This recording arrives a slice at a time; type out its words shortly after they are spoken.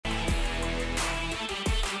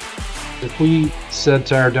If we said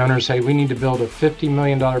to our donors, hey, we need to build a $50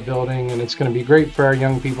 million building and it's going to be great for our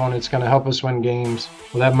young people and it's going to help us win games,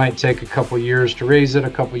 well, that might take a couple years to raise it,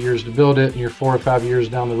 a couple years to build it, and you're 4 or 5 years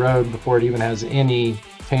down the road before it even has any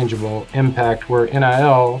tangible impact, where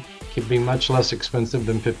NIL could be much less expensive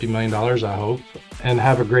than $50 million, I hope, and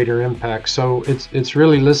have a greater impact. So it's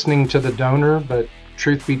really listening to the donor, but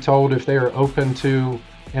truth be told, if they are open to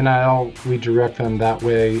NIL, we direct them that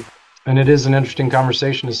way. And it is an interesting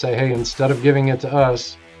conversation to say, hey, instead of giving it to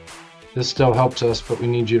us, this still helps us, but we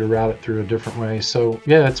need you to route it through a different way. So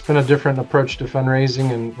yeah, it's been a different approach to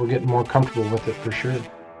fundraising, and we're getting more comfortable with it for sure.